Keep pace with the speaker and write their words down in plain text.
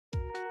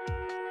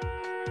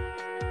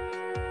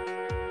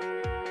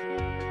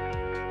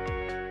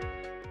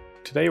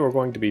Today we're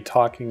going to be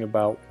talking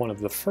about one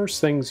of the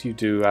first things you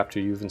do after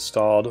you've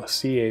installed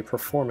CA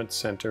Performance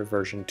Center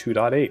version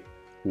 2.8,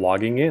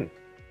 logging in.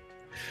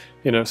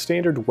 In a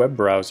standard web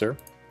browser,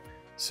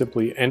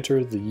 simply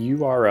enter the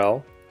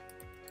URL,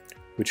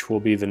 which will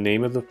be the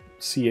name of the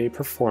CA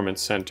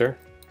Performance Center,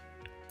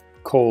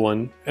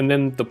 colon, and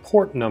then the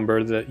port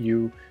number that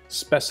you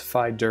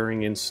specified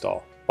during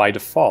install. By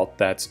default,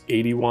 that's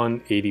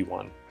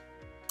 8181.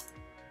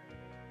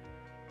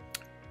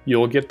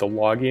 You'll get the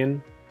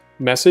login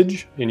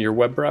message in your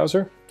web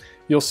browser.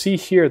 You'll see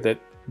here that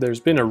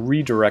there's been a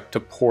redirect to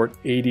port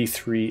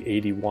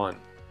 8381.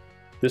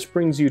 This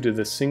brings you to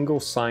the single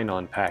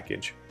sign-on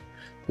package.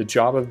 The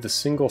job of the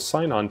single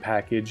sign-on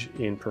package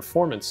in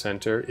Performance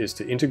Center is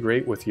to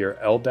integrate with your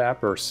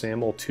LDAP or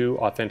SAML2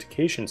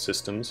 authentication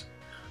systems,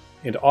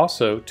 and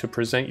also to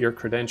present your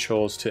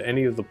credentials to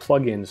any of the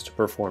plugins to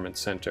Performance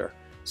Center,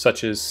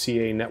 such as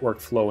CA Network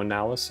Flow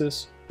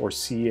Analysis or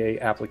CA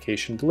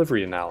Application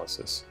Delivery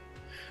Analysis.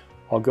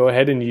 I'll go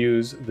ahead and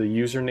use the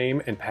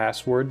username and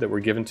password that were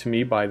given to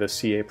me by the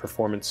CA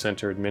Performance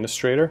Center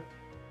administrator.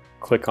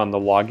 Click on the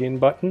login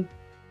button,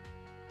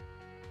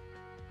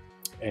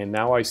 and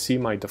now I see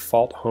my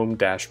default home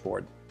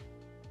dashboard.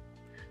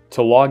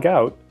 To log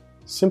out,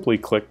 simply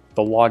click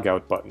the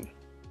logout button.